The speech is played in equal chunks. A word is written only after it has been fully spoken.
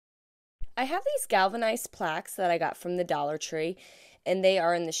I have these galvanized plaques that I got from the Dollar Tree, and they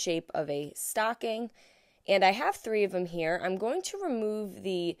are in the shape of a stocking, and I have 3 of them here. I'm going to remove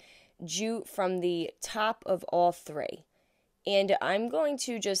the jute from the top of all 3, and I'm going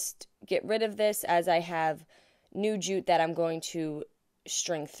to just get rid of this as I have new jute that I'm going to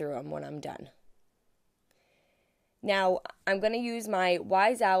string through them when I'm done. Now, I'm going to use my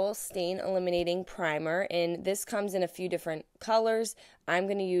Wise Owl Stain Eliminating Primer, and this comes in a few different colors. I'm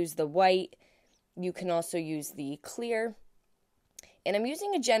going to use the white. You can also use the clear. And I'm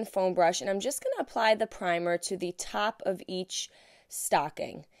using a Gen foam brush, and I'm just going to apply the primer to the top of each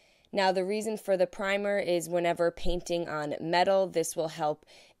stocking. Now, the reason for the primer is whenever painting on metal, this will help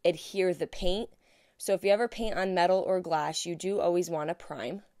adhere the paint. So if you ever paint on metal or glass, you do always want to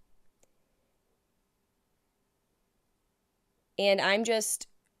prime. And I'm just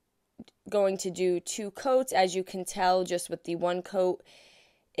going to do 2 coats. As you can tell, just with the 1 coat,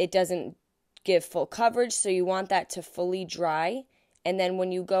 it doesn't give full coverage, so you want that to fully dry. And then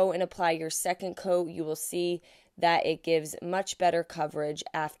when you go and apply your 2nd coat, you will see that it gives much better coverage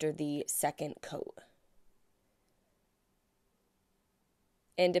after the 2nd coat.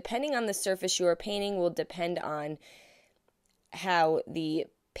 And depending on the surface you are painting will depend on how the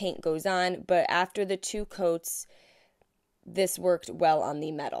paint goes on, but after the 2 coats, this worked well on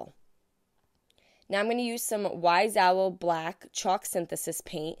the metal. Now I'm going to use some Wise Owl Black Chalk Synthesis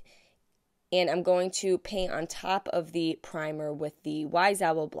paint, and I'm going to paint on top of the primer with the Wise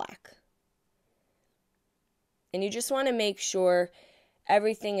Owl Black. And you just want to make sure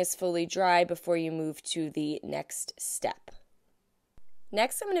everything is fully dry before you move to the next step.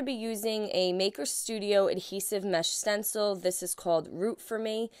 Next, I'm going to be using a Maker Studio adhesive mesh stencil. This is called Root for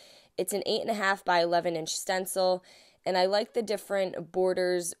Me. It's an 8.5 by 11 inch stencil, and I like the different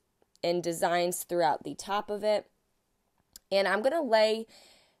borders and designs throughout the top of it. And I'm going to lay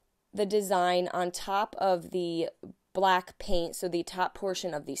the design on top of the black paint, so the top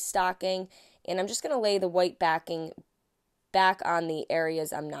portion of the stocking, and I'm just going to lay the white backing back on the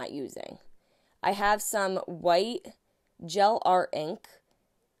areas I'm not using. I have some white gel art ink.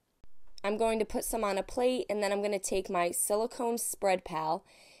 I'm going to put some on a plate, and then I'm going to take my silicone spread pal,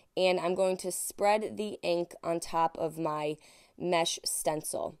 and I'm going to spread the ink on top of my mesh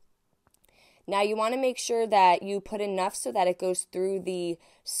stencil. Now you want to make sure that you put enough so that it goes through the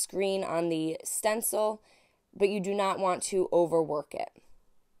screen on the stencil, but you do not want to overwork it.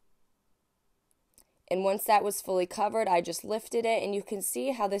 And once that was fully covered, I just lifted it, and you can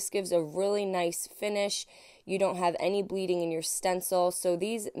see how this gives a really nice finish. You don't have any bleeding in your stencil, so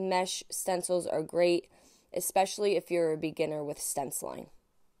these mesh stencils are great, especially if you're a beginner with stenciling.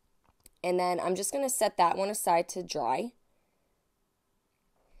 And then I'm just going to set that one aside to dry.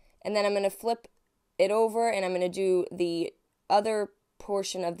 And then I'm going to flip it over, and I'm going to do the other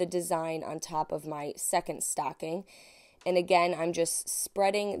portion of the design on top of my 2nd stocking. And again, I'm just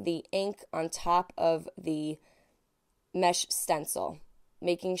spreading the ink on top of the mesh stencil,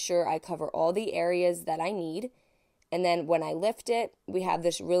 making sure I cover all the areas that I need. And then when I lift it, we have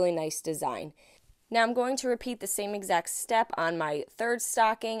this really nice design. Now I'm going to repeat the same exact step on my 3rd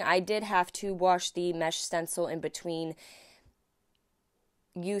stocking. I did have to wash the mesh stencil in between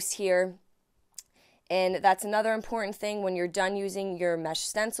use here. And that's another important thing. When you're done using your mesh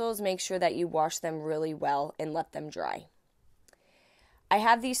stencils, make sure that you wash them really well and let them dry. I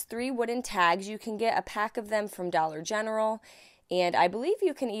have these 3 wooden tags. You can get a pack of them from Dollar General, and I believe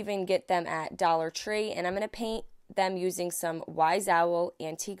you can even get them at Dollar Tree. And I'm going to paint them using some Wise Owl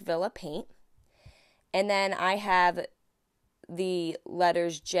Antique Villa paint. And then I have the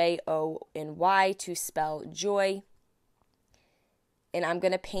letters J, O, and Y to spell joy. And I'm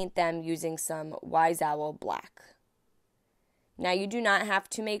going to paint them using some Wise Owl Black. Now, you do not have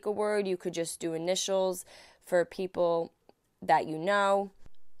to make a word. You could just do initials for people that you know.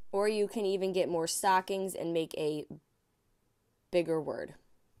 Or you can even get more stockings and make a bigger word.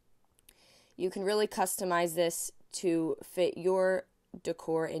 You can really customize this to fit your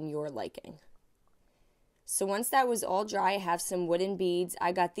decor and your liking. So once that was all dry, I have some wooden beads.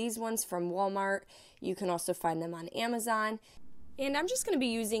 I got these ones from Walmart. You can also find them on Amazon. And I'm just going to be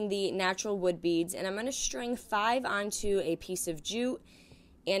using the natural wood beads, and I'm going to string 5 onto a piece of jute,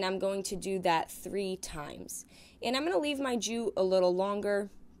 and I'm going to do that 3 times. And I'm going to leave my jute a little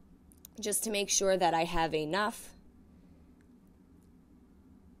longer just to make sure that I have enough.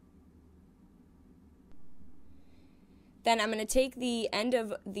 Then I'm going to take the end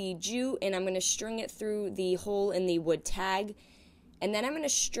of the jute and I'm going to string it through the hole in the wood tag. And then I'm going to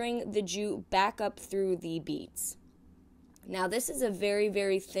string the jute back up through the beads. Now this is a very,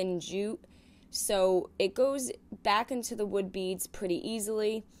 very thin jute, so it goes back into the wood beads pretty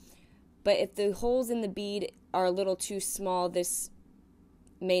easily. But if the holes in the bead are a little too small, this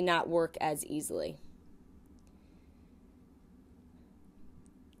may not work as easily.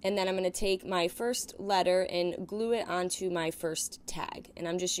 And then I'm going to take my first letter and glue it onto my first tag. And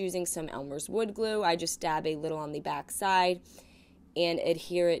I'm just using some Elmer's wood glue. I just dab a little on the back side and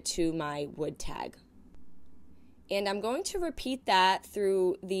adhere it to my wood tag. And I'm going to repeat that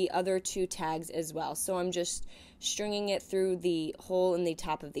through the other two tags as well. So I'm just stringing it through the hole in the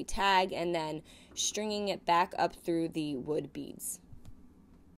top of the tag and then stringing it back up through the wood beads.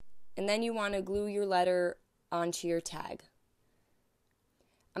 And then you want to glue your letter onto your tag.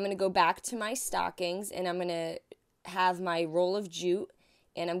 I'm going to go back to my stockings and I'm going to have my roll of jute,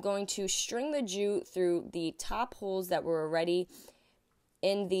 and I'm going to string the jute through the top holes that were already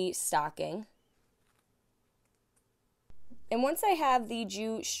in the stocking. And once I have the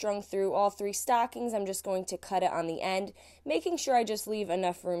jute strung through all three stockings, I'm just going to cut it on the end, making sure I just leave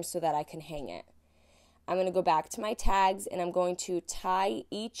enough room so that I can hang it. I'm going to go back to my tags and I'm going to tie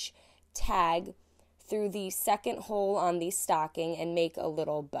each tag through the second hole on the stocking and make a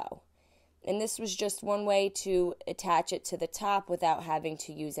little bow. And this was just one way to attach it to the top without having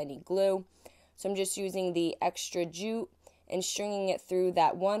to use any glue. So I'm just using the extra jute and stringing it through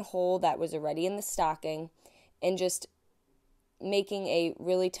that one hole that was already in the stocking and just making a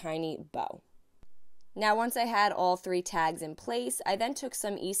really tiny bow. Now once I had all three tags in place, I then took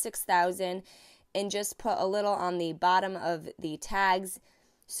some E6000 and just put a little on the bottom of the tags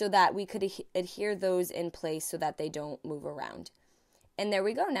so that we could adhere those in place so that they don't move around. And there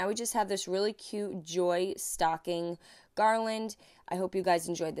we go. Now we just have this really cute joy stocking garland. I hope you guys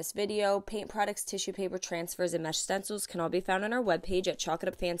enjoyed this video. Paint products, tissue paper, transfers, and mesh stencils can all be found on our webpage at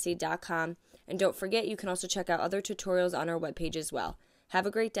chalkitupfancy.com. And don't forget, you can also check out other tutorials on our webpage as well. Have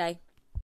a great day.